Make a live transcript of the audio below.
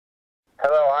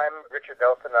Hello, I'm Richard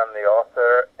Nelson. I'm the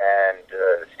author and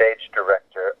stage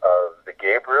director of the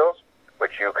Gabriels,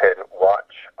 which you can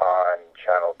watch on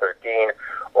Channel 13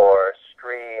 or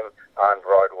stream on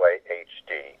Broadway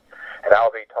HD. And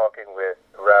I'll be talking with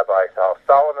Rabbi Sol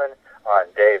Solomon on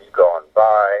Dave's Gone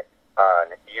By on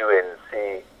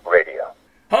UNC Radio.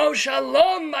 Oh,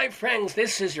 shalom, my friends.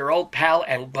 This is your old pal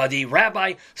and buddy,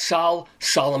 Rabbi Sol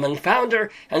Solomon, founder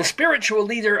and spiritual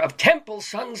leader of Temple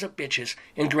Sons of Bitches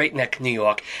in Great Neck, New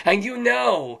York. And you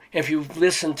know, if you've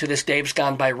listened to this Dave's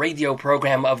Gone By radio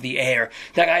program of the air,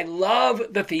 that I love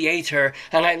the theater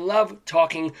and I love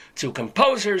talking to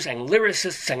composers and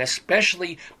lyricists and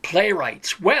especially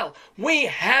playwrights. Well, we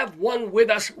have one with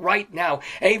us right now,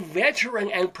 a veteran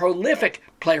and prolific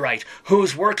playwright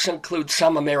whose works include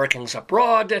Some Americans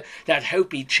Abroad, That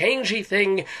Hopi Changey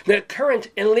Thing, the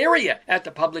current Illyria at the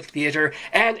Public Theater,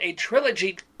 and a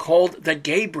trilogy called The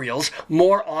Gabriels.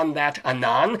 More on that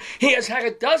anon. He has had a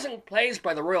dozen plays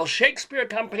by the Royal Shakespeare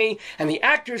Company, and the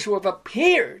actors who have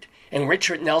appeared in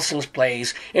Richard Nelson's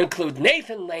plays include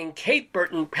Nathan Lane, Kate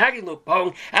Burton, Patti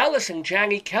LuPone, Allison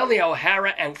Janney, Kelly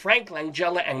O'Hara, and Frank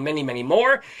Langella, and many, many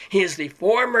more. He is the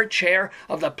former chair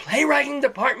of the playwriting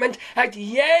department at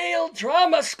Yale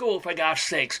Drama School, for gosh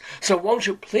sakes. So won't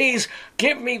you please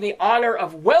give me the honor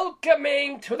of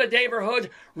welcoming to the Daverhood,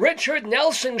 Richard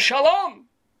Nelson. Shalom!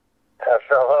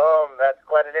 Shalom. That's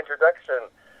quite an introduction.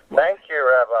 Thank you,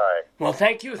 Rabbi. Well,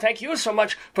 thank you so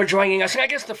much for joining us. And I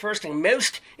guess the first and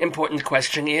most important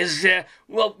question is,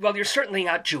 well, you're certainly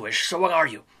not Jewish, so what are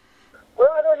you?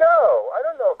 Well, I don't know. I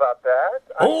don't know about that.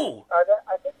 Oh!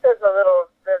 I think there's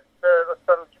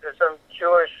some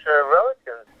Jewish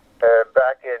relatives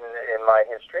back in my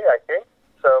history, I think.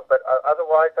 So, but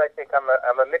otherwise, I think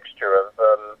I'm a mixture of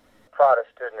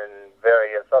Protestant and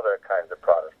various other kinds of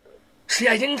Protestants. See,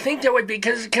 I didn't think there would be,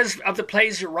 because of the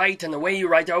plays you write and the way you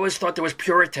write, I always thought there was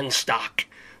Puritan stock.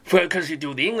 Because you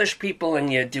do the English people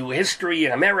and you do history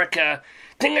in America.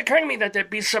 It didn't occur to me that there'd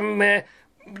be some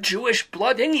Jewish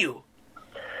blood in you.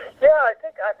 Yeah,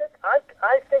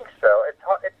 I think so.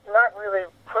 It's not really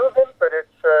proven, but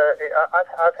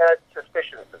I've had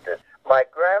suspicions of this. My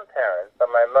grandparents on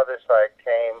my mother's side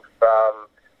came from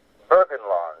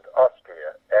Burgenland,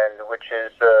 Austria, and which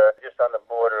is just on the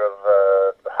border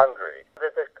of Hungary.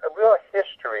 There's a real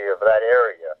history of that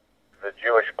area, the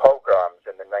Jewish pogroms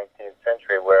in the 19th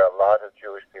century, where a lot of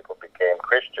Jewish people became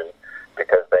Christian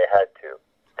because they had to.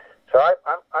 So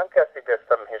I'm guessing there's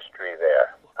some history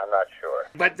there. I'm not sure.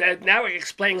 But now it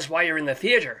explains why you're in the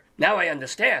theater. Now I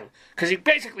understand. Because you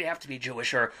basically have to be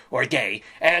Jewish or gay,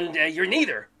 and you're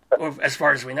neither. As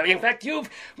far as we know. In fact, you've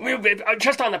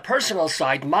just on the personal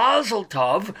side, Mazel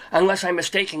Tov, unless I'm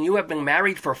mistaken, you have been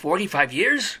married for 45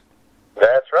 years?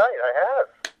 That's right, I have.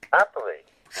 Happily.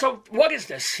 So, what is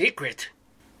the secret?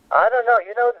 I don't know.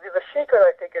 You know, the secret,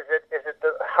 I think, is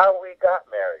how we got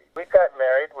married. We got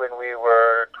married when we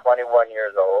were 21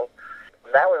 years old.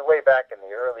 And that was way back in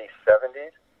the early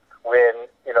 70s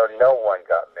when, no one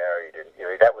got married. And,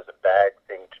 that was a bad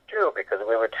thing to do because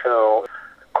we were too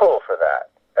cool for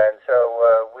that. And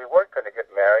so we weren't going to get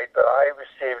married, but I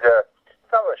received a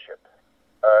fellowship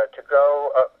to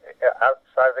go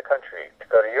outside of the country, to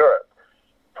go to Europe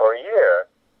for a year.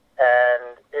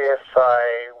 And if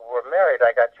I were married,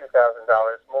 I got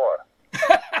 $2,000 more.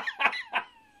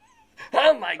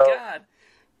 Oh, my God.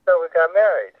 So we got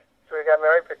married. So we got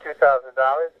married for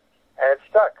 $2,000, and it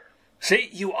stuck. See,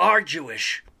 you are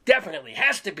Jewish. Definitely.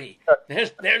 Has to be.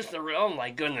 There's the... Oh, my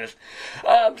goodness.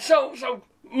 So...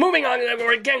 Moving on,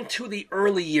 or again, to the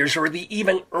early years, or the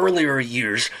even earlier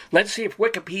years, let's see if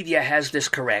Wikipedia has this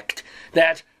correct,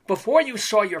 that before you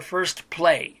saw your first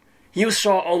play, you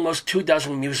saw almost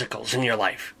 24 musicals in your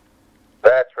life.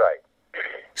 That's right.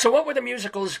 So what were the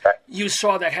musicals you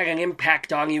saw that had an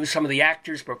impact on you, some of the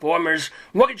actors, performers?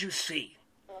 What did you see?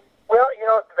 Well,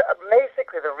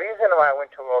 basically the reason why I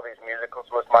went to all these musicals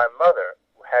was my mother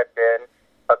had been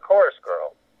a chorus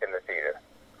girl in the theater.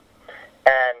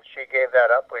 And she gave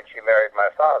that up when she married my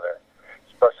father.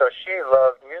 So she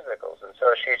loved musicals, and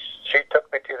so she took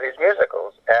me to these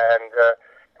musicals, and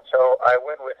so I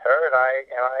went with her, and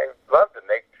I loved them.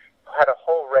 They had a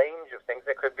whole range of things.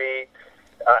 They could be.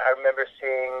 I remember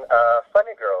seeing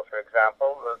Funny Girl, for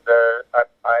example.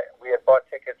 We had bought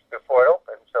tickets before it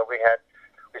opened, so we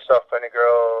saw Funny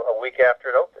Girl a week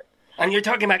after it opened. And you're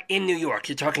talking about in New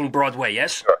York. You're talking Broadway,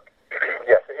 yes? New York.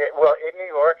 Yes. In New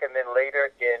York, and then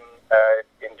later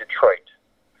in Detroit,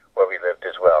 where we lived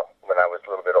as well, when I was a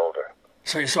little bit older.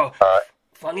 So you saw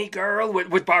Funny Girl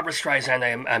with Barbra Streisand,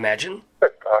 I imagine?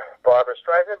 Barbra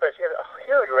Streisand, but she had a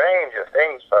huge range of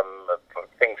things, from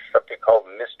things, something called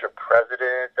Mr.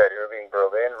 President that Irving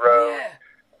Berlin wrote. Yeah.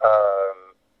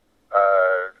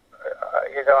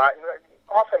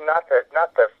 often not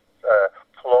the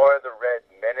Flora the Red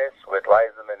Menace with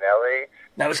Liza Minnelli.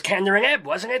 That was Kander and Ebb,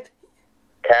 wasn't it?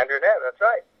 Kander and Ebb, that's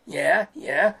right. Yeah.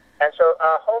 And so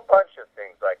a whole bunch of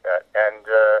things like that. And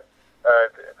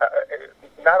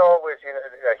not always,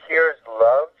 Here's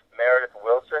Love, Meredith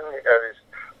Wilson, his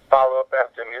follow-up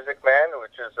after Music Man,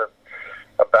 which is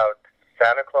about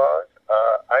Santa Claus.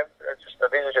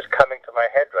 These are just coming to my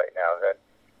head right now, that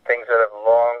things that I've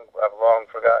long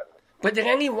forgotten. But did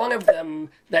any one of them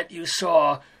that you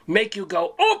saw make you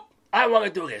go, oh, I want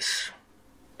to do this?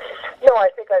 No, I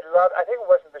think it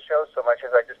wasn't the show so much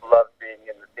as I just loved being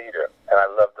in the theater, and I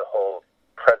loved the whole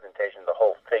presentation, the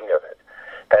whole thing of it.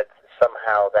 That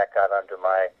somehow that got under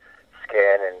my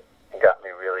skin and got me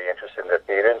really interested in the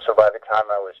theater. And so by the time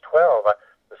I was 12, I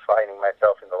was finding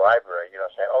myself in the library,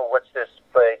 saying, oh, what's this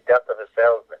play, Death of a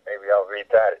Salesman? Maybe I'll read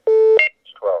that at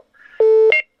 12.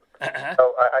 Uh-huh.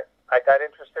 So I got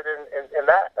interested in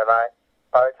that, and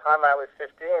by the time I was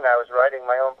 15, I was writing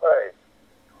my own plays.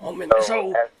 Oh, man.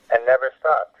 So and never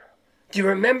stopped. Do you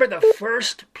remember the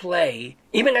first play,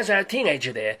 even as a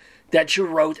teenager there, that you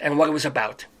wrote and what it was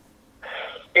about?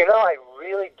 I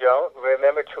really don't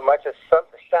remember too much.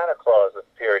 Santa Claus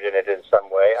appeared in it in some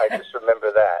way. I just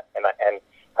remember that. And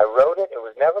I wrote it. It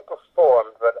was never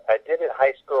performed, but I did in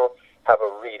high school have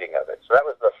a reading of it. So that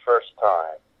was the first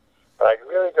time. But I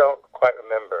really don't quite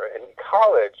remember. In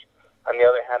college, on the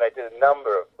other hand, I did a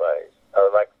number of plays,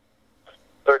 like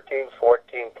 13,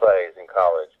 14 plays in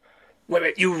college.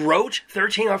 Wait, you wrote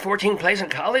 13 or 14 plays in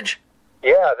college?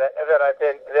 Yeah, that I've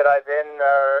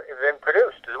been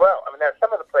produced as well. I mean,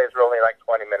 some of the plays were only like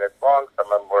 20 minutes long.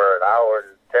 Some of them were an hour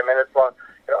and 10 minutes long.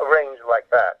 A range like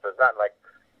that. So it's not like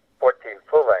 14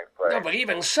 full-length plays. No, but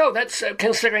even so, that's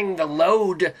considering the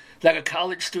load that a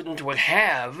college student would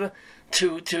have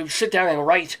to sit down and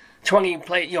write 20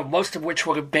 plays, most of which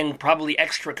would have been probably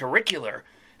extracurricular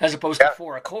as opposed to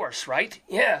for a course, right?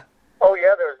 Yeah. Oh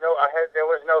yeah, there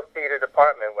was no theater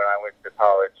department when I went to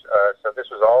college, so this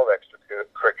was all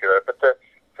extracurricular. But the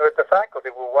faculty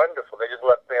were wonderful. They just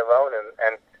left me alone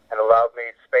and allowed me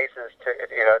spaces to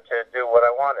do what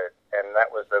I wanted, and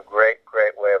that was a great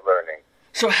way of learning.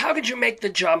 So how did you make the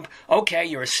jump? Okay,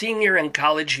 you're a senior in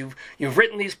college. You've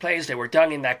written these plays. They were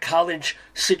done in that college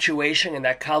situation, in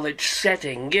that college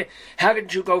setting. How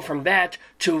did you go from that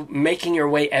to making your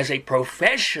way as a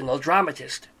professional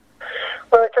dramatist?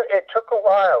 Well, it took a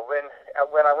while.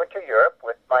 When I went to Europe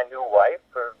with my new wife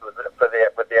with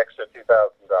the extra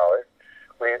 $2,000,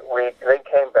 we then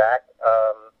came back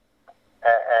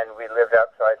and we lived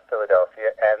outside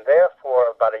Philadelphia, and there for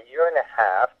about a year and a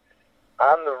half.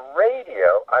 On the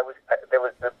radio, there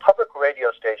was the public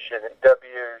radio station,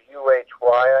 WUHY,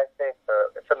 I think, or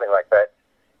something like that,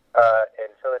 in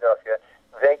Philadelphia.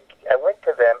 I went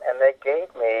to them, and they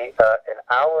gave me an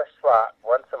hour slot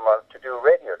once a month to do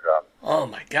radio drama. Oh,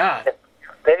 my God.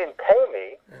 They didn't pay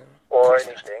me or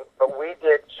anything, but we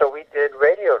did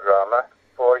radio drama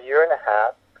for a year and a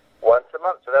half, once a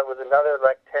month. So that was another,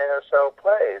 10 or so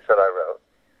plays that I wrote,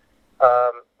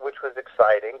 which was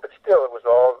exciting, but still it was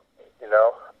all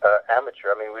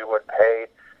amateur. I mean, we weren't paid.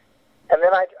 And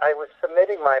then I was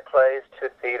submitting my plays to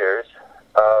theaters,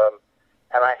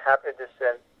 and I happened to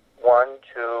send one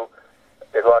to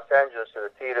Los Angeles to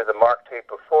the theater, the Mark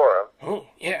Taper Forum. Oh,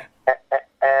 yeah.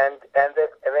 And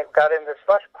they got in the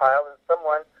slush pile, and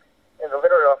someone in the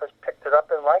literary office picked it up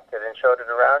and liked it and showed it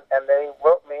around, and they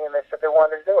wrote me and they said they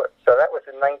wanted to do it. So that was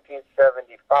in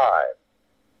 1975.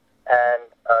 And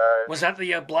was that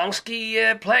the Blonsky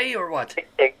play or what?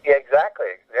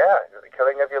 Exactly, yeah, The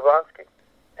Killing of Yablonsky.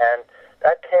 And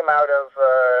that came out of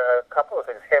a couple of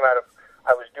things.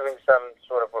 I was doing some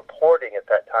sort of reporting at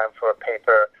that time for a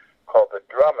paper called The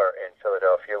Drummer in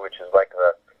Philadelphia, which is like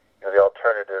the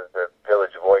alternative, the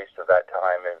Village Voice of that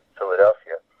time in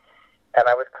Philadelphia. And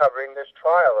I was covering this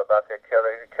trial about the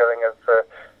killing of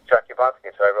Jack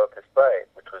Yablonsky. So I wrote this play,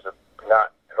 which was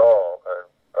not at all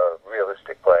a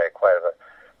realistic play, quite a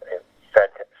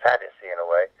fantasy in a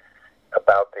way,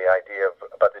 about the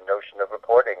notion of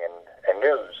reporting and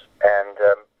news. And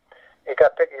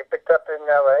it picked up in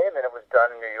L.A., and then it was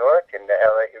done in New York, and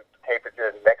L.A. Tapered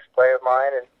to the next play of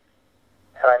mine, and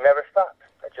I never stopped.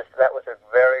 That was a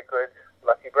very good,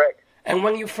 lucky break. And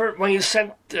when you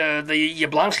sent the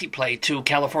Yablonsky play to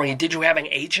California, did you have an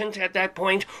agent at that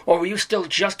point, or were you still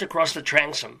just across the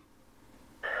transom?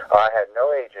 I had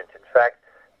no agent. In fact,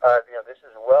 this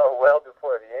is well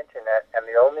before the internet, and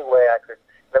the only way I could,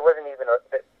 there wasn't even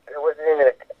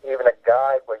a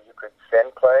guide where you could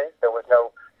send plays. There was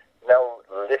no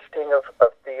listing of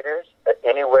theaters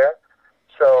anywhere.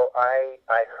 So I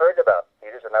heard about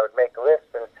theaters, and I would make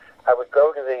lists, and I would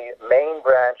go to the main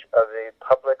branch of the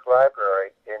public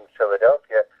library in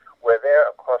Philadelphia, where there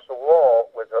across the wall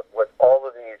was all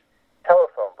of these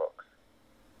telephone books,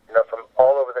 from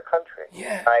all over the country.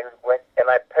 Yeah. I went and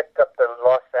I picked up the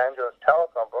Los Angeles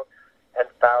telephone book and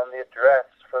found the address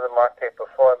for the Mark Paper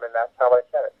Forum, and that's how I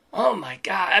sent it. Oh, my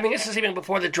God. I mean, this is even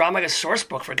before the Dramatist source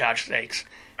book, for God's sakes.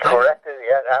 Correct.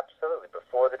 Yeah, absolutely.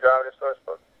 Before the Dramatist source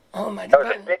book. Oh, my God. God.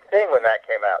 That was a big thing when that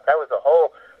came out. That was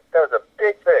a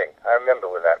big thing. I remember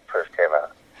when that first came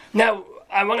out. Now,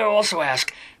 I want to also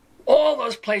ask, all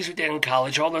those plays you did in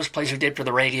college, all those plays you did for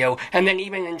the radio, and then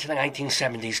even into the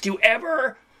 1970s, do you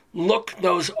ever look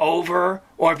those over,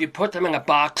 or if you put them in a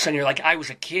box and you're like, I was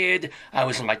a kid, I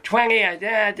was in my 20s,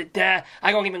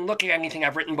 I don't even look at anything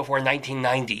I've written before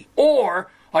 1990?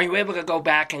 Or are you able to go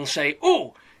back and say,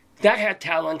 ooh, that had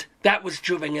talent, that was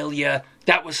juvenilia,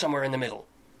 that was somewhere in the middle?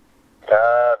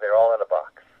 They're all in a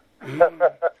box.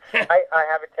 I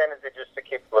have a tendency just to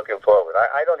keep looking forward.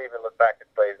 I don't even look back at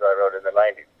plays I wrote in the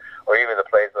 90s, or even the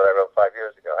plays that I wrote 5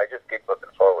 years ago. I just keep looking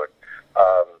forward.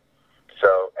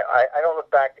 So I don't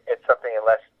look back at something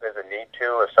unless there's a need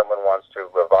to, if someone wants to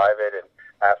revive it and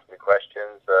ask me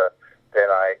questions, then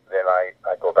I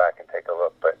go back and take a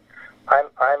look. But I'm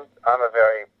a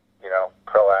very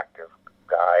proactive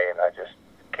guy, and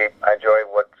I enjoy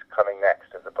what's coming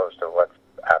next as opposed to what's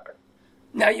happened.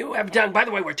 Now, you have done, by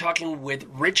the way, we're talking with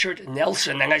Richard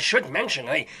Nelson, and I should mention,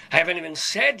 I haven't even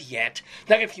said yet,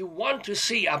 that if you want to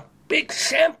see a big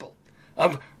sample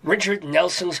of Richard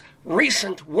Nelson's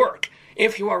recent work,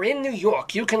 if you are in New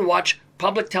York, you can watch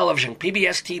public television,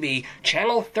 PBS TV,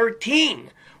 Channel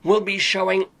 13 will be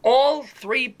showing all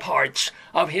 3 parts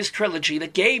of his trilogy, The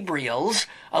Gabriels,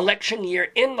 Election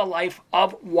Year in the Life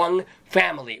of One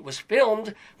Family. It was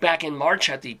filmed back in March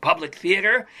at the Public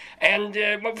Theater. And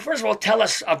first of all, tell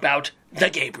us about The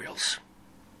Gabriels.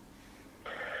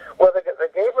 Well, the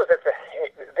Gabriels,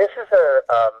 this is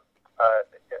a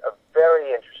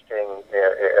very interesting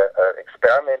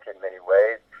experiment in many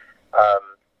ways,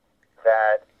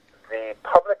 that the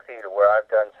Public Theater, where I've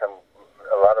done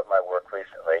a lot of my work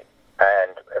recently,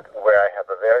 and where I have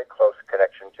a very close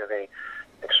connection to the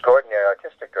extraordinary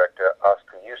artistic director,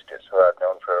 Oscar Eustace, who I've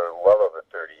known for well over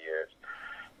 30 years.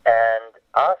 And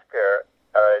Oscar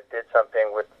did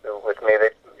something with me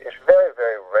that is very,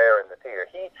 very rare in the theater.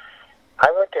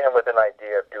 I went to him with an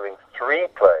idea of doing 3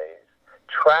 plays,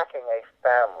 tracking a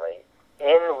family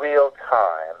in real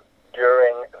time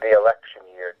during the election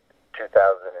year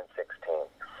 2016.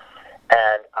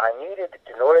 And I needed,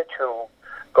 in order to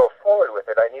go forward with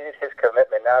it, I needed his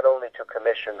commitment not only to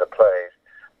commission the plays,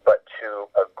 but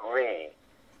to agree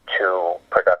to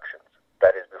productions.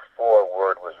 That is, before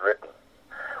word was written,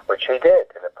 which he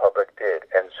did, and the public did.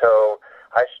 And so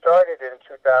I started in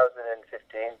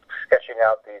 2015 sketching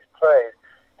out these plays,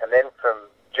 and then from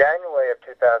January of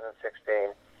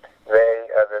 2016,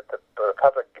 the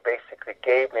public basically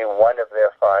gave me one of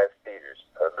their 5 theaters,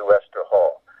 the Wester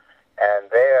Hall.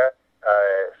 And there,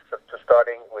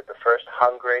 starting with the first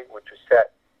Hungary, which was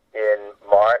set in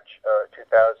March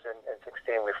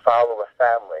 2016, we follow a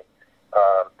family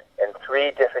in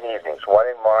 3 different evenings, one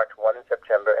in March, one in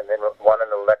September, and then one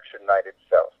on election night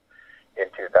itself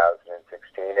in 2016.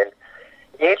 And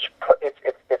it's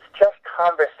just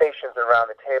conversations around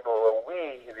the table where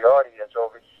we, the audience,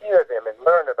 overhear them and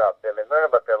learn about them and learn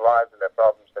about their lives and their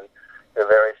problems and the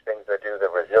various things they do,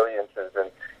 their resiliences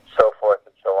and so forth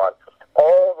and so on.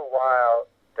 All the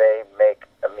while they make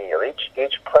a meal.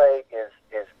 Each play is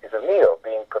a meal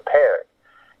being prepared.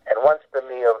 And once the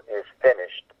meal is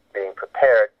finished being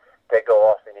prepared, they go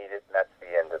off and eat it, and that's the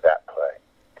end of that play.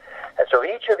 And so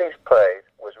each of these plays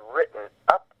was written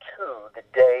up to the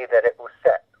day that it was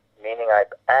set, meaning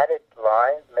I've added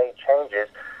lines, made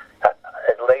changes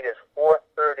as late as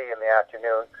 4:30 in the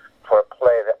afternoon for a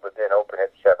play that would then open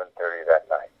at 7:30 that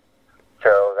night.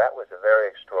 So that was a very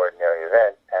extraordinary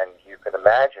event, and you can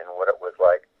imagine what it was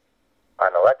like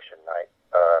on election night,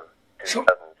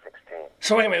 2016.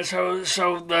 So wait a minute.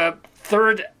 So the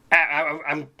third act,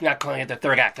 I'm not calling it the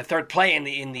third act, the third play in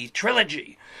the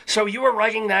trilogy. So you were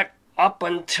writing that up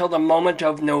until the moment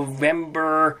of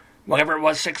November, whatever it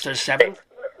was, 6th or 7th?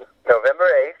 November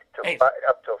 8th,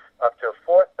 up till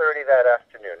 4:30 that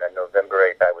afternoon. On November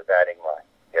 8th, I was adding lines.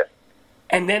 Yes.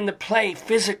 And then the play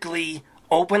physically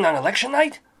opened on election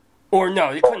night? Or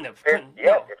no, you couldn't have.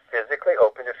 Yes, it physically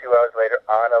opened a few hours later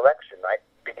on election night,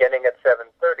 beginning at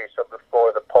 7:30, so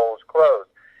before the polls closed.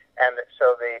 And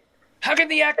so How could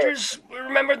the actors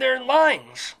remember their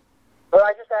lines? Well,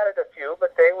 I just added a few,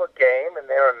 but they were game, and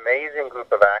they're an amazing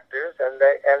group of actors, and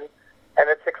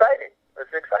it's exciting.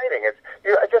 It's exciting. It's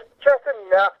just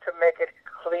enough to make it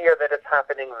clear that it's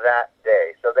happening that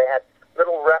day. So they had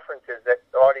little references that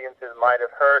audiences might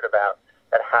have heard about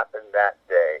that happened that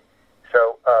day.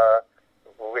 So,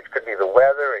 which could be the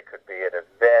weather, it could be an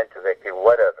event, it could be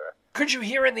whatever. Could you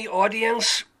hear in the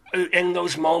audience in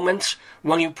those moments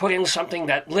when you put in something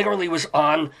that literally was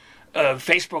on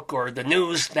Facebook or the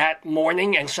news that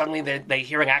morning, and suddenly they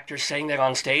hear an actor saying that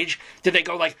on stage? Did they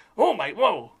go like, "Oh my,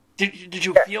 whoa"? Did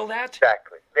you feel that?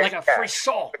 Exactly. Like a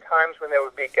frisson. There were times when there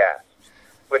would be gasps.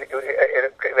 When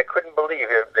they couldn't believe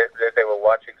that they were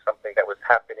watching something that was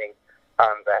happening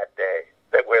on that day,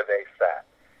 where they sat,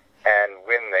 and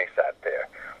when they sat there.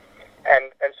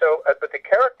 And so, but the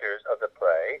characters of the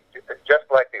play, just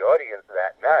like the audience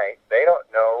that night, they don't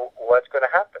know what's going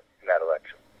to happen in that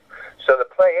election. So the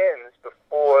play ends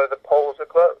before the polls are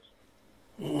closed.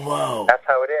 Whoa. That's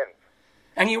how it ends.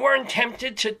 And you weren't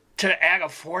tempted to add a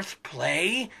fourth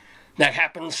play that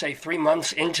happened, say, 3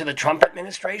 months into the Trump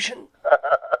administration?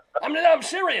 I'm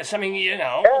serious. I mean, you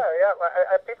know.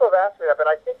 Yeah. People have asked me that, but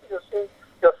I think you'll see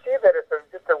that it's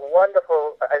just a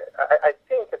wonderful. I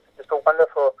think it's just a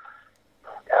wonderful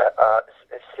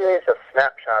a series of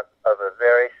snapshots of a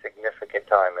very significant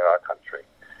time in our country,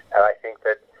 and I think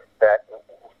that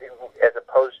as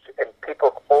opposed to, and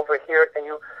people overhear it, and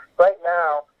you right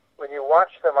now when you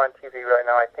watch them on TV right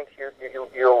now, I think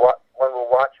one will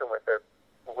watch them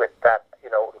with that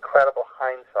incredible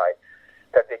hindsight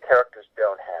that the characters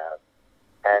don't have,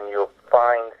 and you'll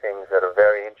find things that are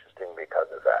very interesting because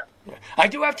of that. I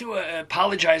do have to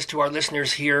apologize to our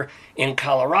listeners here in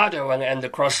Colorado and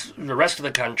across the rest of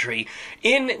the country.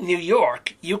 In New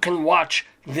York, you can watch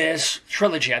this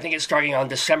trilogy. I think it's starting on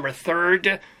December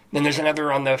 3rd. Then there's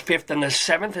another on the 5th and the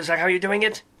 7th. Is that how you're doing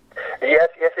it? Yes,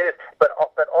 it is. But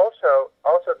also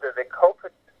the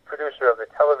co-producer of the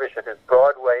television is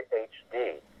Broadway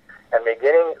HD. And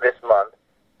beginning this month,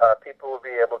 people will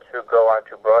be able to go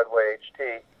onto Broadway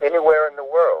HD anywhere in the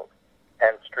world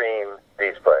and stream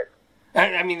these plays.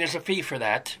 I mean, there's a fee for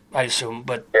that, I assume,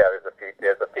 but... Yeah,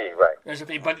 there's a fee, right. There's a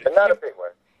fee, but not a big one.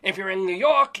 If you're in New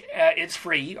York, it's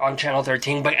free on Channel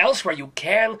 13, but elsewhere you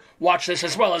can watch this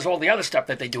as well as all the other stuff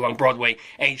that they do on Broadway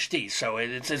HD, so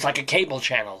it's like a cable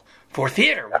channel for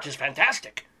theater, which is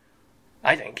fantastic,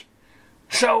 I think.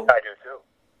 So... I do, too.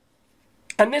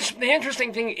 And the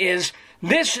interesting thing is,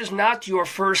 this is not your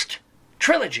first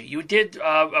trilogy. You did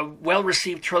a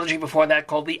well-received trilogy before that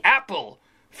called the Apple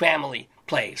Family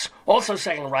Plays, also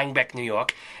set in Rhinebeck, New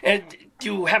York. And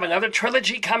do you have another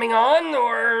trilogy coming on,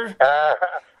 or?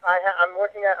 I'm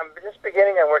working on. I'm just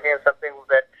beginning. I'm working on something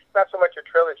that's not so much a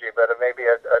trilogy, but maybe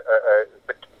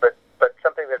but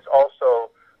something that's also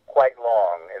quite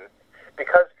long. And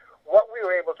because what we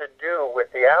were able to do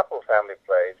with the Apple Family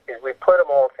Plays is we put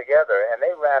them all together, and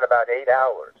they ran about 8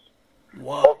 hours.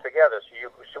 Whoa. All together.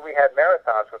 So we had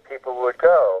marathons where people would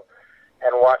go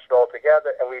and watch it all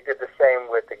together, and we did the same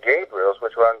with the Gabriels,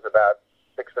 which runs about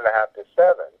 6.5 to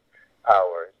 7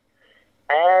 hours.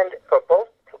 And for both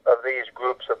of these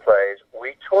groups of plays,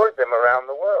 we toured them around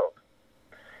the world.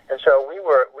 And so we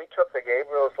took the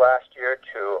Gabriels last year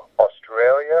to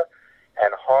Australia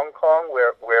and Hong Kong,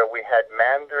 where we had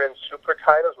Mandarin super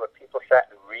titles, where people sat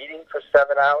and reading for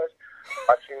 7 hours,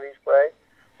 watching these plays.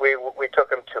 We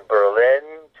took them to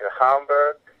Berlin, to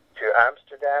Hamburg, to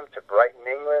Amsterdam, to Brighton,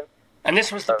 England. And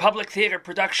this was the Public Theater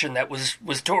production that was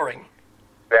touring.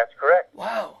 That's correct.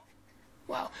 Wow.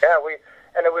 Yeah,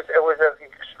 and it was an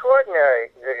extraordinary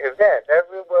event.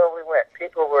 Everywhere we went,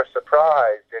 people were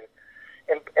surprised, and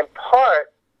in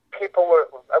part,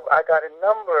 I got a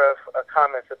number of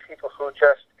comments of people who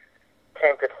just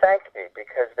came to thank me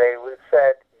because they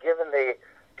said, given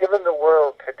the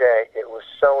world today, it was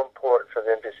so important for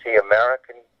them to see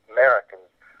Americans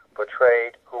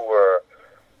portrayed who were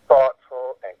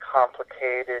thoughtful and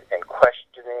complicated and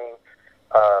questioning,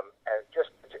 and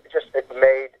just it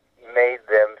made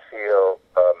them feel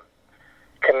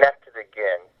connected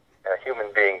again, human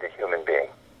being to human being.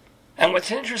 And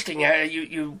what's interesting,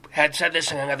 you had said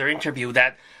this in another interview,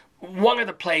 that one of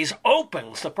the plays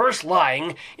opens, the first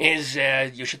line is,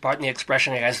 you should pardon the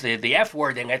expression, it has the F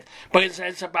word in it, but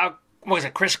it's about, what was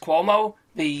it, Chris Cuomo?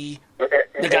 The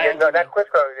guy... No, not Chris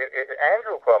Cuomo, it's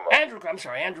Andrew Cuomo.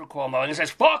 Andrew Cuomo. And it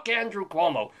says, fuck Andrew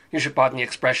Cuomo, you should pardon the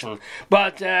expression.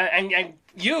 But, and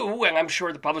you, and I'm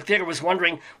sure the Public Theater was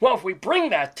wondering, well, if we bring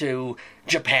that to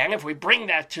Japan, if we bring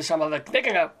that to some other, they're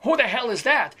going to, who the hell is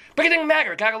that? But it didn't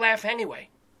matter, it got a laugh anyway.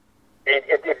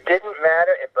 It didn't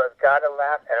matter, but got a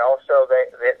laugh, and also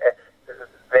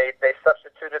they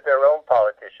substituted their own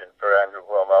politician for Andrew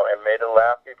Cuomo and made it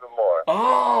laugh even more.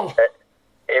 Oh!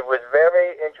 It was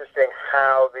very interesting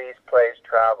how these plays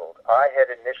traveled. I had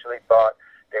initially thought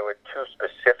they were too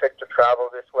specific terrific to travel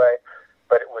this way,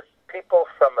 but it was people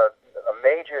from a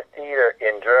major theater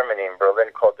in Germany, in Berlin,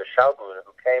 called the Schaubühne,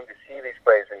 who came to see these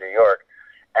plays in New York,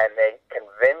 and they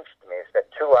convinced me, spent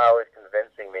 2 hours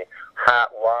convincing me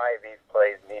why these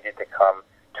plays needed to come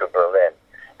to Berlin.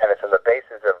 And it's on the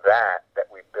basis of that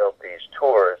we built these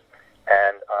tours,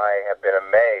 and I have been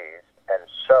amazed and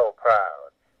so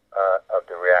proud of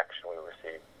the reaction we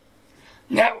received.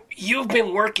 Now, you've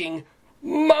been working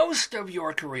most of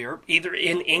your career either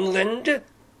in England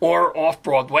or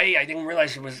off-Broadway. I didn't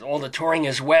realize it was all the touring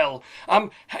as well.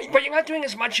 But you're not doing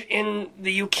as much in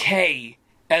the UK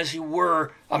as you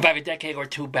were about a decade or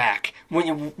two back,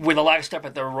 with a lot of stuff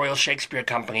at the Royal Shakespeare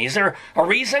Company. Is there a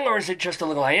reason, or is it just a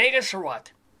little hiatus, or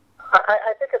what?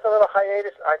 I think it's a little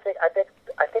hiatus. I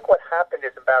think what happened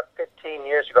is about 15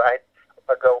 years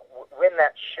ago, when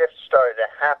that shift started to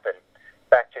happen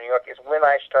back to New York, is when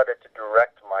I started to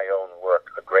direct my own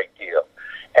work a great deal.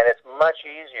 And it's much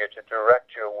easier to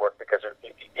direct your work because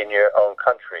in your own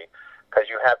country, because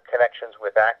you have connections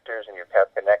with actors and you have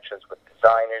connections with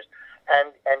designers,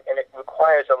 and it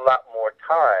requires a lot more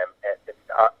time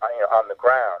on the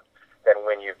ground than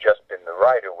when you've just been the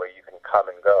writer, where you can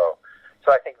come and go.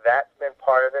 So I think that's been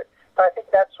part of it. But I think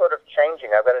that's sort of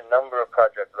changing. I've got a number of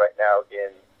projects right now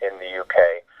in the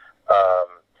UK.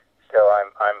 So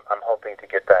I'm hoping to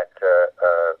get that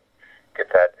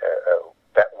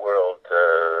world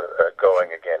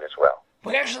going again as well.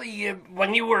 Well, actually,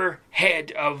 when you were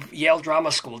head of Yale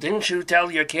Drama School, didn't you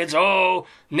tell your kids,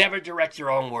 never direct your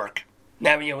own work?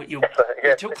 Now you're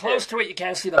too close to it. You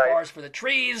can't see the forest for the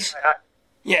trees.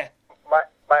 Yeah.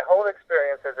 My whole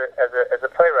experience as a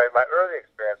playwright, my early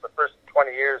experience, the first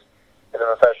 20 years in the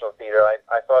professional theater,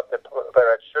 I thought that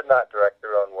playwrights should not direct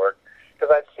their own work,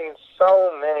 because I'd seen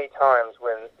so many times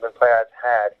when playwrights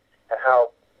had, and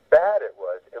how bad it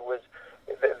was. It was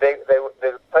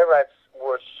the playwrights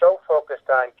were so focused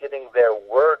on getting their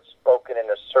words spoken in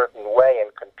a certain way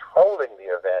and controlling the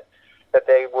event that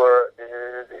it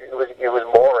was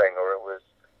boring, or it was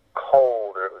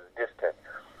cold, or it was distant.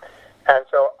 And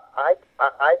so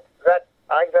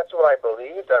that's what I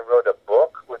believed. I wrote a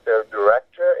book with the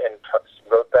director and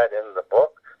wrote that in the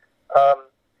book.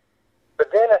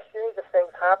 But then a series of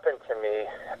things happened to me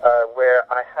where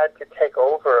I had to take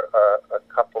over a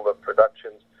couple of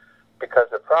productions because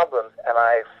of problems, and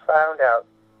I found out,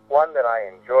 one, that I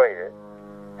enjoyed it,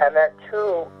 and that,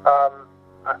 two,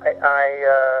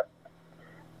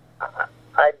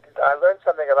 I learned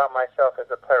something about myself as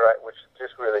a playwright which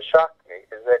just really shocked me,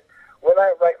 is that when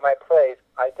I write my plays,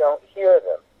 I don't hear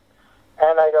them,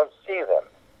 and I don't see them.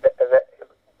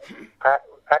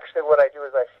 Actually, what I do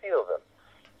is I feel them.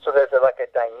 So there's a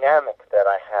dynamic that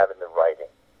I have in the writing.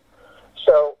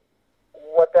 So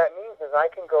what that means is I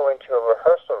can go into a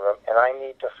rehearsal room, and I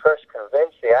need to first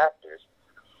convince the actors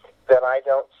that I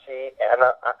don't see, and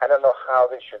I don't know how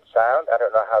they should sound. I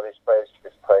don't know how this play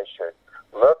should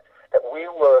look. That we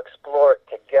will explore it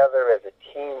together as a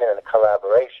team and a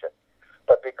collaboration.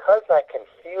 But because I can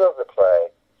feel the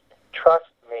play,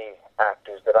 trust me,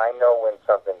 actors, that I know when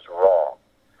something's wrong.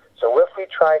 So if we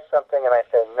try something and I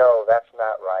say, no, that's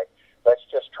not right, let's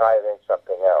just try then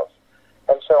something else.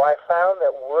 And so I found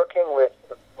that working with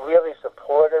really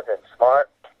supportive and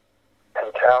smart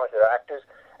and talented actors,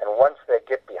 and once they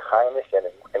get behind this and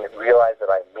realize that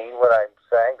I mean what I'm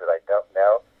saying, that I don't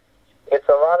know, it's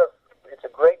a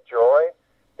great joy,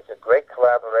 it's a great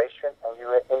collaboration, and you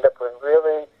end up with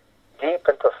really deep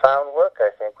and profound work, I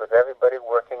think, with everybody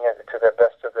working to the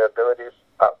best of their abilities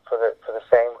for the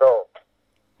same goal.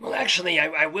 Well, actually,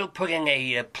 I will put in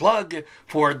a plug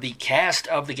for the cast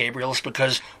of the Gabriels,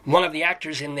 because one of the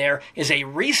actors in there is a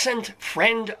recent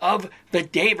friend of the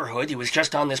Daverhood. He was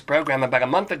just on this program about a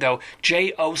month ago,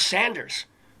 J.O. Sanders,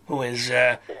 who is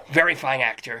a very fine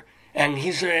actor. And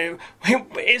is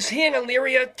he in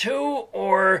Illyria too,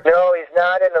 or? No, he's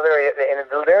not in Illyria. In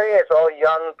Illyria, it's all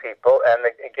young people, and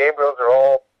the Gabriels are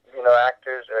all,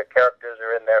 actors or characters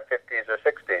are in their 50s or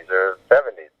 60s or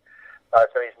 70s.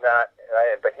 So he's not,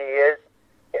 but he is.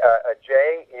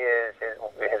 Jay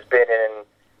has been in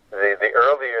the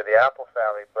earlier the Apple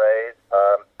Family plays.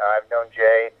 I've known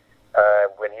Jay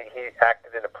when he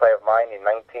acted in a play of mine in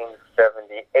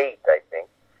 1978, I think.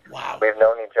 Wow. We've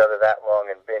known each other that long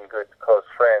and been good, close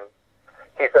friends.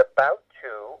 He's about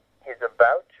to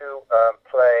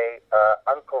play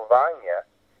Uncle Vanya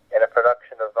in a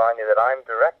production of Vanya that I'm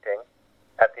directing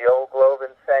at the Old Globe in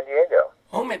San Diego.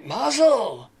 Oh, mit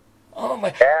Mazel! Oh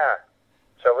my! Yeah.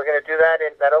 So we're going to do that.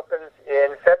 That opens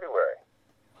in February.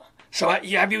 So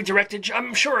have you directed?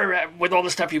 I'm sure with all the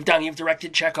stuff you've done, you've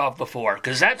directed Chekhov before,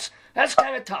 because that's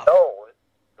kind of tough.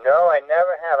 No, I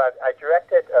never have. I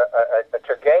directed a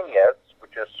Turgenev,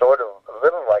 which is sort of a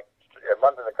little like A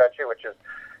Month in the Country, which is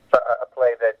a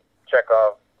play that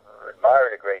Chekhov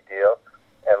admired a great deal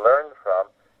and learned from.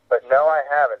 But no, I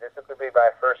haven't. This will be my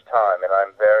first time, and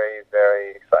I'm very,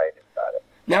 very excited about it.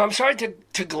 Now, I'm sorry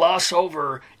to gloss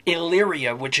over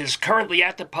Illyria, which is currently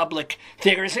at the Public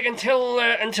Theater. Is it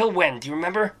until when? Do you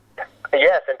remember?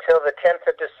 Yes, until the 10th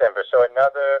of December. So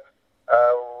another,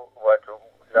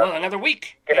 another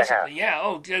week, basically. Yeah.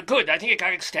 Oh, good. I think it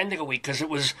got extended a week because it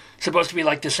was supposed to be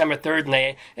like December 3rd,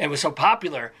 and it was so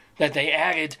popular that they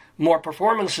added more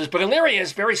performances. But Illyria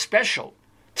is very special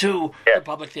to the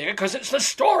Public Theater because it's the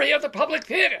story of the Public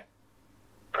Theater.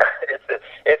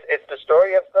 It's the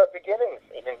story of the beginnings.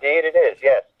 Indeed, it is.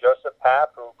 Yes, Joseph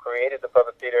Papp, who created the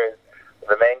Public Theater, is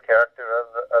the main character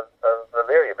of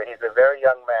Illyria, but he's a very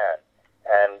young man,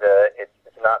 and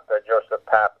it's not the Joseph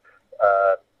Papp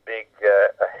big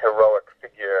heroic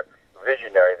figure,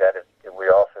 visionary that we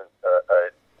often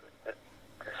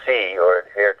see or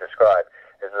hear described.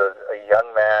 Is a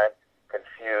young man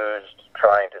confused,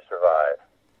 trying to survive.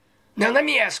 Now, let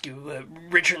me ask you,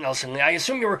 Richard Nelson, I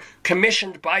assume you were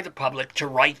commissioned by the public to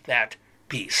write that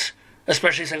piece,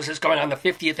 especially since it's going on the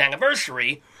 50th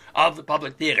anniversary of the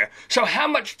Public Theater. So how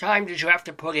much time did you have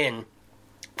to put in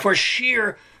for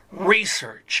sheer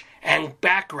research and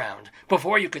background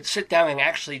before you could sit down and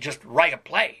actually just write a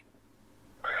play?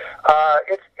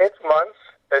 It's months.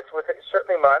 It's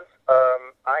certainly months.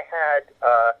 I had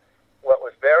what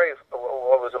was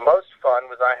the most fun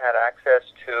was I had access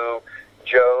to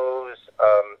Joe's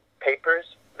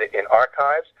papers in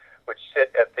archives, which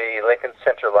sit at the Lincoln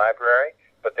Center Library,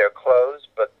 but they're closed.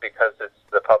 But because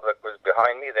the public was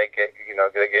behind me, they gave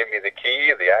me the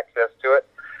key, the access to it.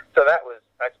 So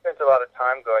I spent a lot of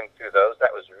time going through those.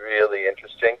 That was really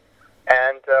interesting,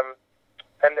 and I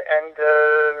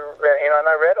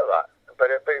read a lot. But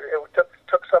it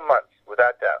took some months,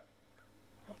 without doubt.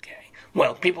 Okay.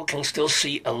 Well, people can still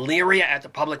see Illyria at the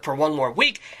Public for one more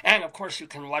week, and of course you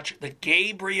can watch the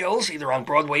Gabriels either on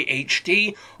Broadway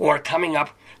HD or coming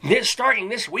up starting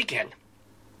this weekend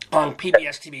on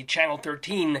PBS TV Channel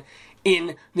 13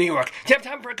 in New York. Do you have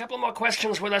time for a couple more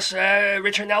questions with us,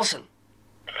 Richard Nelson?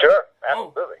 Sure,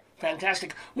 absolutely. Oh,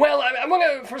 fantastic. Well, I want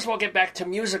to, first of all, get back to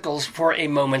musicals for a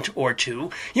moment or two.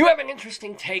 You have an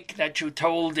interesting take that you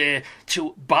told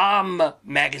to Bomb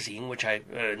magazine, which I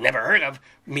never heard of,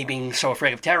 me being so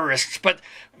afraid of terrorists, but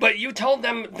you told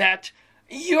them that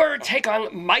your take on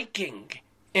miking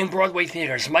in Broadway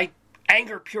theaters might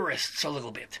anger purists a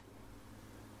little bit.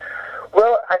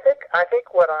 Well, I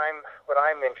think what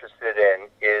I'm interested in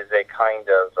is a kind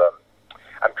of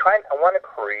I want to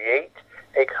create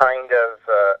a kind of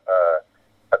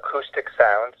acoustic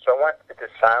sound. So I want it to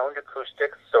sound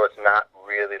acoustic, so it's not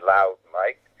really loud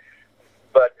mic,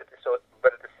 but at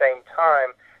the same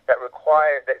time that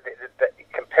requires that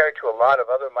compared to a lot of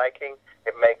other miking,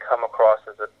 it may come across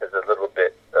as a little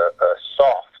bit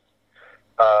soft.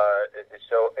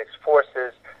 So it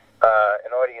forces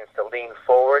an audience to lean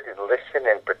forward and listen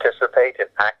and participate and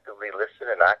actively listen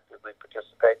and actively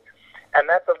participate. And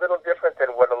that's a little different than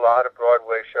what a lot of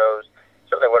Broadway shows,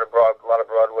 certainly what a lot of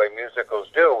Broadway musicals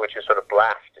do, which is sort of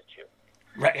blast at you.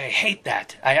 Right, I hate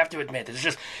that. I have to admit. It's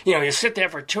just, you sit there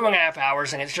for 2.5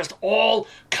 hours and it's just all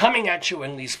coming at you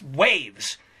in these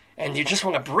waves, and you just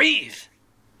want to breathe,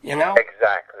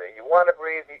 Exactly. You want to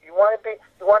breathe. You want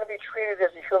to be treated as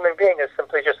a human being, as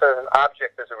simply just as an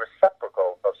object, as a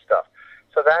receptacle of stuff.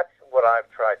 So that's what I've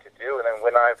tried to do. And then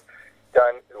when I've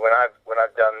done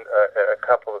a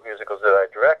couple of musicals that I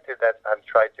directed, I've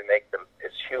tried to make them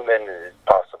as human as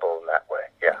possible in that way.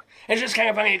 Yeah. It's just kind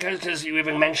of funny because you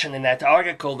even mentioned in that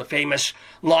article the famous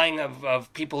line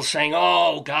of people saying,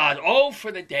 "Oh God, oh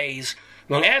for the days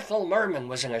when Ethel Merman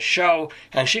was in a show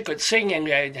and she could sing and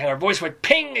her voice would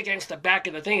ping against the back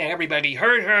of the thing and everybody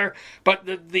heard her." But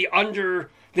the other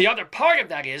part of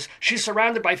that is she's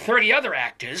surrounded by 30 other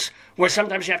actors, where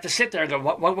sometimes you have to sit there and go,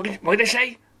 what did they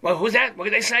say? Well, who's that? What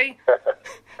did they say?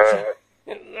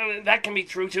 That can be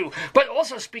true too. But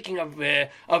also, speaking of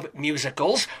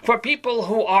musicals, for people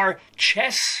who are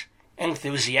chess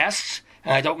enthusiasts,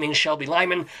 and I don't mean Shelby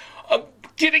Lyman,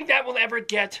 do you think that will ever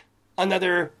get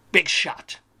another big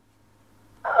shot?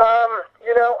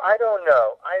 I don't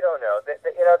know.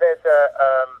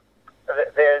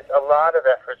 There's a lot of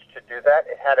efforts to do that.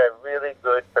 It had a really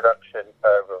good production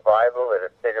revival at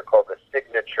a theater called The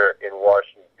Signature in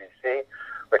Washington, D.C.,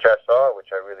 which I saw,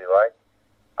 which I really liked.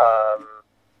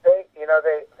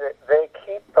 They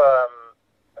keep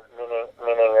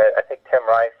meaning I think Tim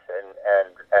Rice and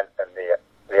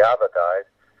the ABBA guys,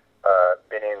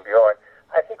 Benny and Bjorn.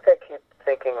 I think they keep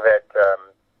thinking that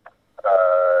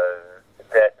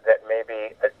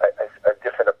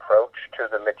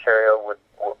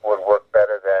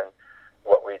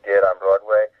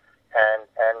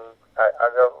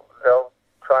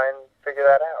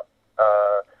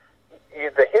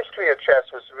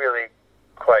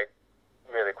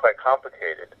quite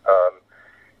complicated.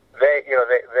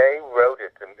 They wrote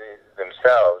it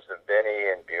themselves, and Benny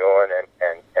and Bjorn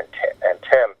and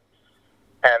Tim,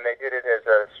 and they did it as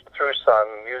a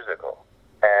through-sung musical.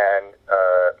 And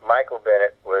Michael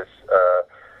Bennett was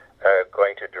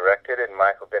going to direct it, and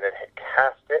Michael Bennett had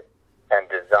cast it and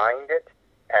designed it,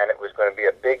 and it was going to be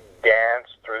a big dance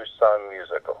through-sung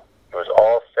musical. It was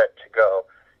all set to go,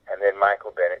 and then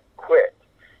Michael Bennett quit.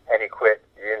 And he quit,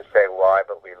 he didn't say why,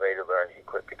 but we later learned he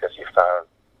quit because he found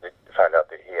out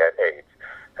that he had AIDS,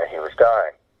 and he was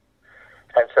dying.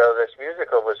 And so this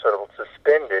musical was sort of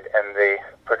suspended, and the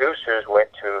producers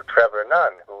went to Trevor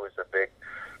Nunn, who was had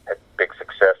big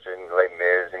success in Les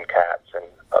Mis and Cats and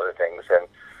other things.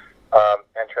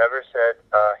 And Trevor said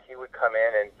he would come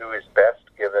in and do his best,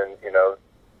 given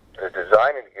the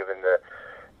design and given the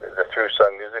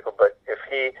through-sung musical. But if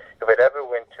it ever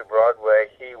went to Broadway,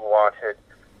 he wanted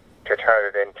to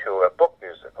turn it into a book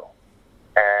musical.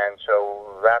 And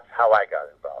so that's how I got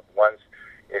involved. Once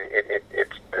they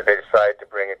decided to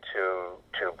bring it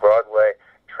to Broadway,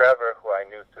 Trevor, who I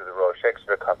knew through the Royal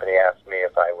Shakespeare Company, asked me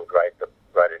if I would write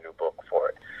a new book for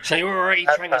it. So you were already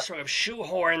trying to sort of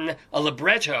shoehorn a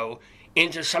libretto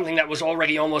into something that was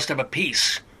already almost of a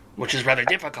piece, which is rather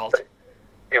difficult.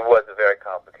 It was a very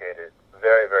complicated,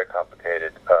 very, very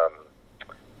complicated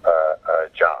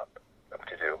job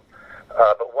to do.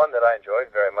 But one that I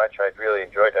enjoyed very much. I really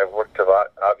enjoyed it. I worked a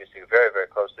lot, obviously, very, very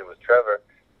closely with Trevor.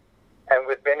 And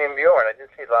with Benny and Bjorn, I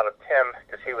didn't see a lot of Tim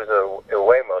because he was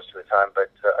away most of the time,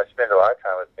 but I spent a lot of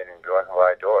time with Benny and Bjorn, who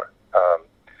I adore.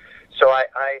 So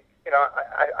I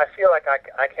feel like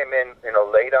I came in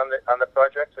late on the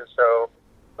project, and so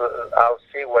I'll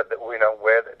see where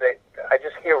I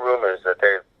just hear rumors that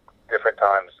there different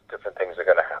times different things are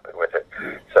going to happen with it.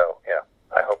 So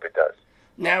I hope it does.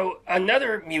 Now,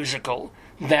 another musical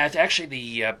that actually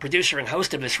the producer and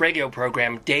host of this radio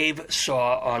program, Dave,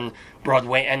 saw on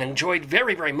Broadway and enjoyed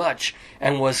very, very much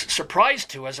and was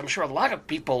surprised to, as I'm sure a lot of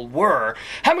people were.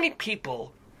 How many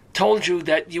people told you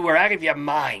that you were out of your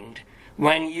mind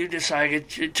when you decided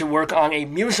to work on a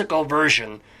musical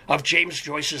version of James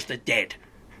Joyce's The Dead?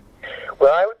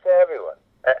 Well, I would say everyone.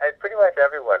 Pretty much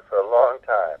everyone for a long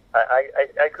time.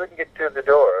 I couldn't get through the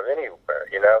door of anywhere,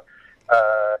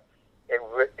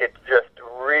 It just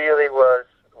really was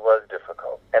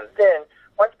difficult. And then,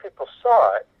 once people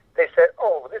saw it, they said,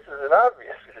 "Oh, this is an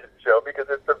obvious show because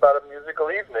it's about a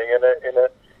musical evening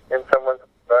in someone's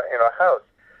house."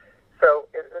 So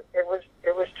it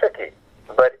was tricky,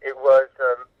 but it was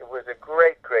a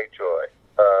great joy.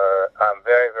 I'm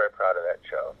very, very proud of that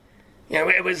show. Yeah,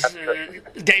 it was.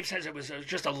 Dave says it was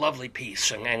just a lovely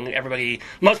piece, and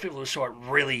most people who saw it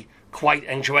really quite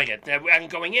enjoyed it. And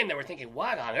going in, they were thinking,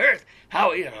 "What on earth?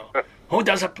 How who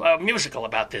does a musical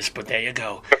about this?" But there you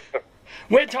go.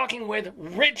 We're talking with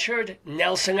Richard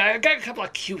Nelson. I got a couple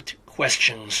of cute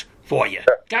questions for you.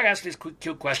 Sure. Gotta ask these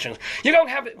cute questions. You don't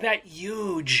have that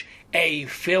huge a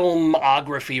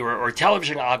filmography or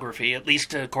televisionography, at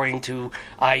least according to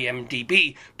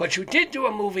IMDb, but you did do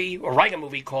a movie, or write a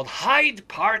movie, called Hyde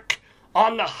Park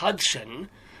on the Hudson,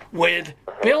 with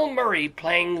Bill Murray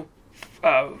playing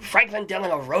Franklin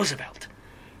Delano Roosevelt.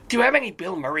 Do you have any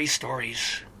Bill Murray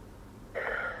stories?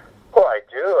 Well, I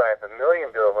do. I have a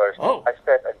million Bill Murray stories. Oh. I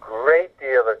spent a great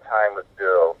deal of time with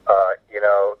Bill.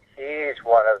 He's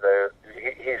one of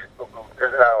he's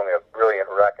not only a brilliant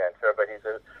raconteur, but he's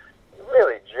a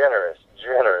really generous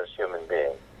human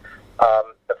being.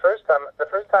 The first time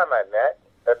I met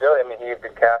Bill, he had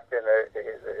been cast in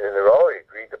the role. He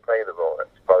agreed to play the role. That's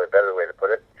probably a better way to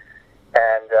put it.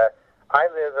 And I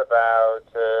live about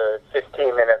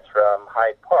 15 minutes from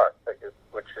Hyde Park,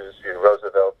 which is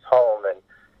Roosevelt's home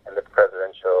and the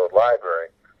presidential library.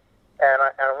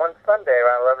 And one Sunday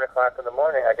around 11 o'clock in the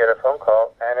morning, I get a phone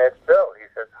call, and it's Bill. He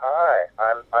says, "Hi,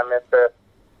 I'm at the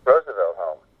Roosevelt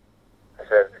home." I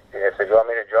said, "You want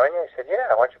me to join you?" He said,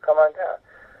 "Yeah, why don't you come on down?"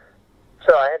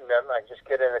 So I had him. I just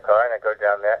get in the car and I go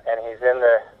down there, and he's in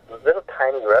the little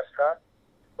tiny restaurant,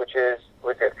 which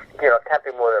can't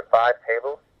be more than 5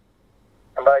 tables.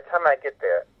 And by the time I get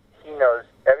there, he knows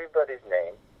everybody's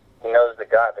name. He knows the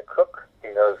guy, the cook. He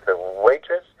knows the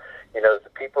waitress. He knows the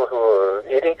people who are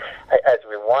eating. As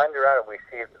we wander around and we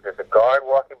see there's a guard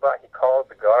walking by, he calls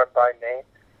the guard by name.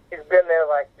 He's been there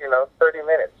 30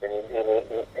 minutes, and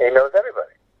he knows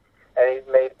everybody. And he's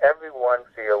made everyone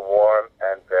feel warm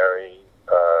and very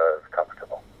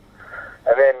comfortable.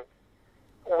 And then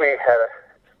we had a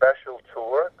special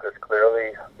tour, because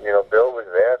clearly, Bill was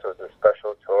there, so it was a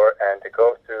special tour, and to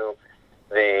go through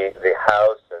the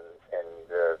house and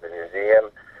the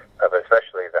museum,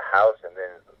 especially the house, and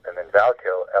then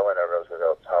Valkill, Eleanor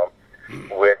Roosevelt's home,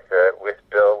 with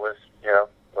Bill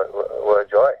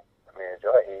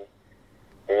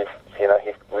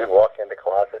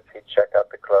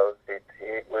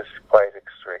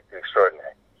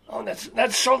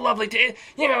it's so lovely to,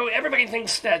 everybody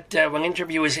thinks that when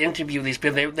interviewers interview these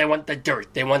people, they want the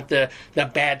dirt, they want the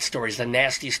bad stories, the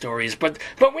nasty stories, but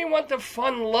we want the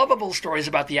fun, lovable stories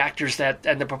about the actors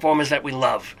and the performers that we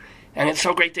love. And it's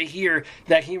so great to hear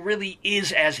that he really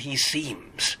is as he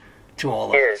seems to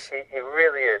all of us. He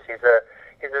really is. He's a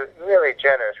really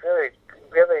generous, really.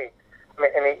 I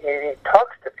mean, and he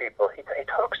talks to people. He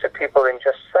talks to people in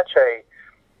just such a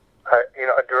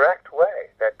direct way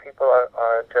that people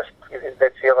are just, they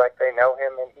feel like they know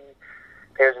him, and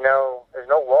there's no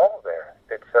wall there.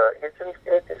 He's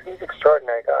an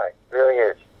extraordinary guy. He really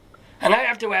is. And I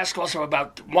have to ask also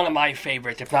about one of my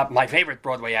favorite, if not my favorite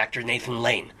Broadway actor, Nathan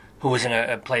Lane, who was in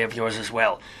a play of yours as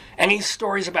well. Any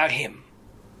stories about him?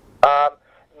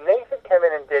 Nathan came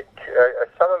in and did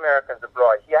Some Americans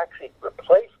Abroad. He actually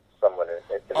replaced someone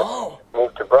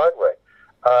moved to Broadway.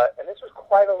 And this was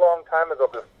quite a long time ago,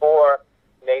 before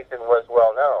Nathan was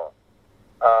well known.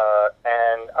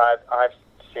 And I've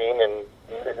seen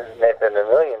Nathan a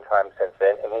million times since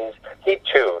then, and he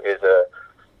too is a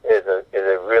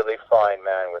really fine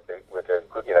man with a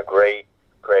great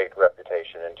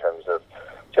reputation in terms of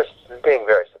just being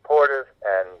very supportive,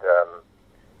 and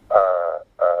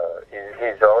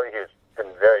he's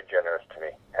been very generous to me,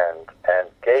 and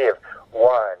gave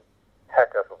one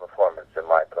heck of a performance in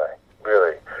my play.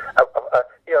 Really,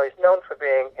 he's known for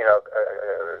being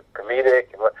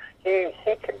comedic, and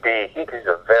he's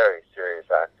a very serious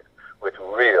actor with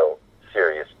real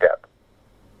serious depth.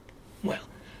 Well,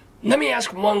 let me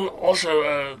ask one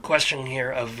also question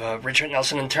here of Richard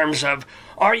Nelson in terms of,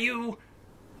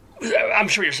 I'm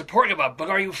sure you're supportive of, but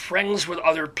are you friends with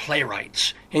other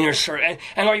playwrights in your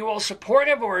and are you all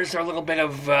supportive, or is there a little bit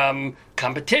of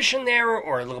competition there,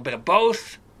 or a little bit of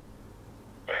both?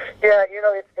 Yeah,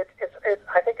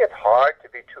 I think it's hard to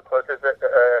be too close.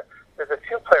 There's a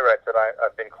few playwrights that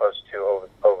I've been close to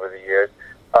over the years,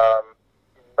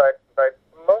 but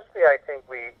mostly I think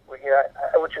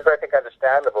which is I think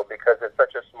understandable because it's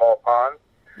such a small pond.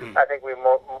 I think we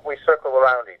circle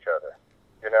around each other,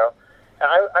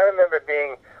 I remember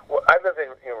I live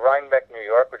in Rhinebeck, New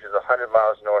York, which is 100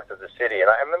 miles north of the city, and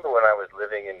I remember when I was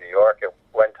living in New York at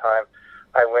one time,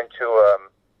 I went to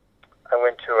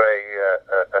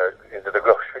into the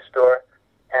grocery store,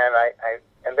 and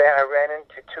then I ran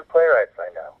into two playwrights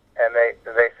I know, and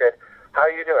they said, "How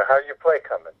are you doing? How's your play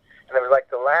coming?" And it was like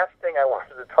the last thing I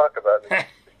wanted to talk about in the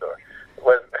grocery store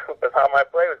was how my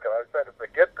play was coming. I was trying to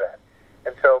forget that,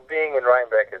 and so being in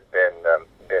Rhinebeck has been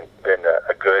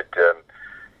a good,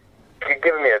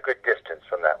 giving me a good distance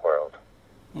from that world.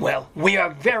 Well, we are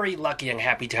very lucky and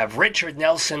happy to have Richard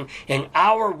Nelson in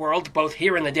our world, both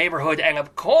here in the neighborhood and,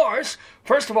 of course,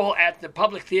 first of all, at the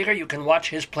Public Theater. You can watch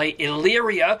his play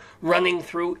Illyria running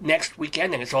through next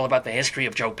weekend, and it's all about the history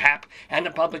of Joe Papp and the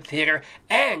Public Theater.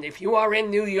 And if you are in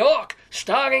New York,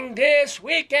 starting this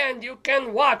weekend, you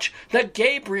can watch the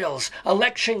Gabriels,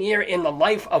 Election Year in the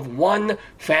Life of One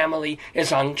Family,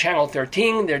 is on Channel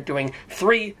 13. They're doing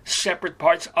 3 separate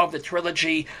parts of the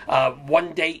trilogy,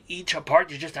 one day each apart.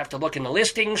 You just have to look in the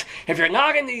listings. If you're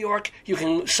not in New York, you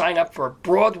can sign up for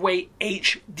Broadway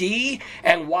HD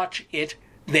and watch it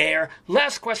there.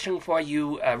 Last question for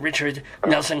you, Richard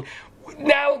Nelson.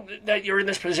 Now that you're in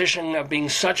this position of being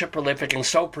such a prolific and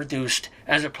so produced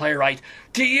as a playwright,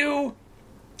 do you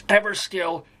ever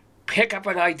still pick up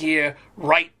an idea,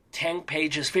 write 10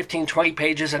 pages, 15, 20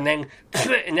 pages, and then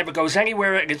it never goes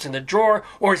anywhere, it gets in the drawer?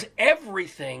 Or is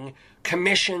everything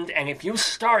commissioned, and if you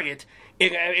start it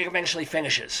eventually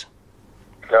finishes?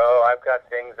 No, I've got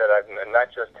things that not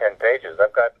just 10 pages.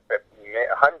 I've got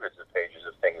hundreds of pages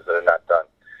of things that are not done.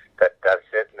 That's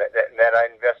it. That I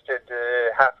invested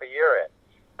half a year in.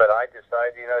 But I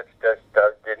decided, it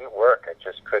just didn't work. It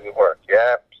just couldn't work.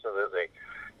 Yeah, absolutely.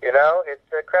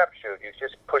 It's a crapshoot. You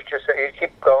just push yourself. You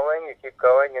keep going, and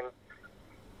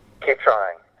keep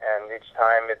trying. And each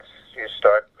time you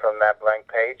start from that blank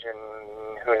page,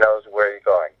 and who knows where you're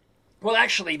going. Well,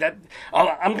 actually,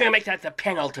 I'm going to make that the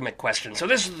penultimate question. So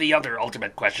this is the other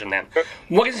ultimate question then.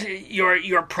 What is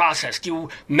your process? Do you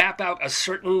map out a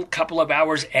certain couple of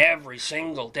hours every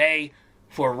single day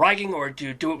for writing, or do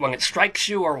you do it when it strikes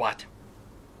you, or what?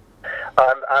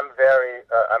 I'm very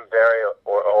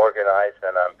organized,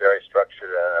 and I'm very structured,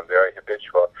 and I'm very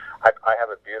habitual. I have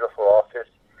a beautiful office,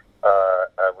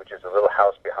 which is a little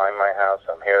house behind my house.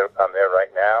 I'm there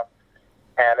right now,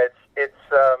 and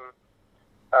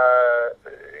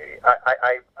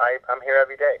I'm here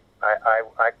every day.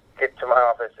 I get to my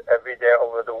office every day.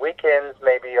 Over the weekends,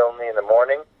 maybe only in the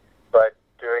morning, but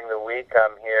during the week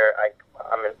I'm here.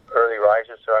 I'm an early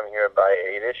riser, so I'm here by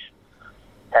 8ish,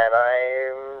 and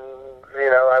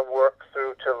I work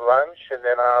through to lunch, and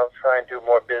then I'll try and do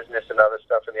more business and other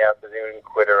stuff in the afternoon and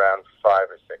quit around 5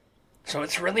 or 6. So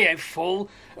it's really a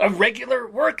regular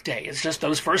work day. It's just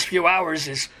those first few hours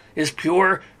is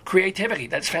pure creativity.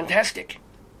 That's fantastic.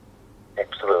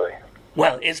 Absolutely.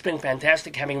 Well, it's been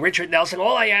fantastic having Richard Nelson.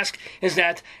 All I ask is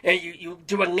that you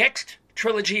do a next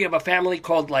trilogy of a family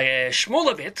called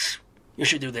Shmulevitz. You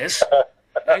should do this.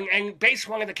 and base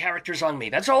one of the characters on me.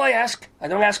 That's all I ask. I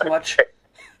don't ask much.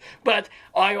 But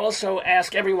I also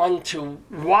ask everyone to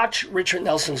watch Richard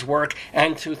Nelson's work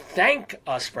and to thank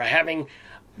us for having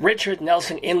Richard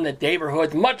Nelson in the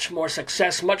neighborhood. Much more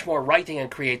success, much more writing and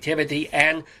creativity,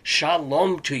 and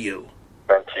shalom to you.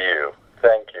 And to you.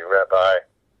 Thank you, Rabbi.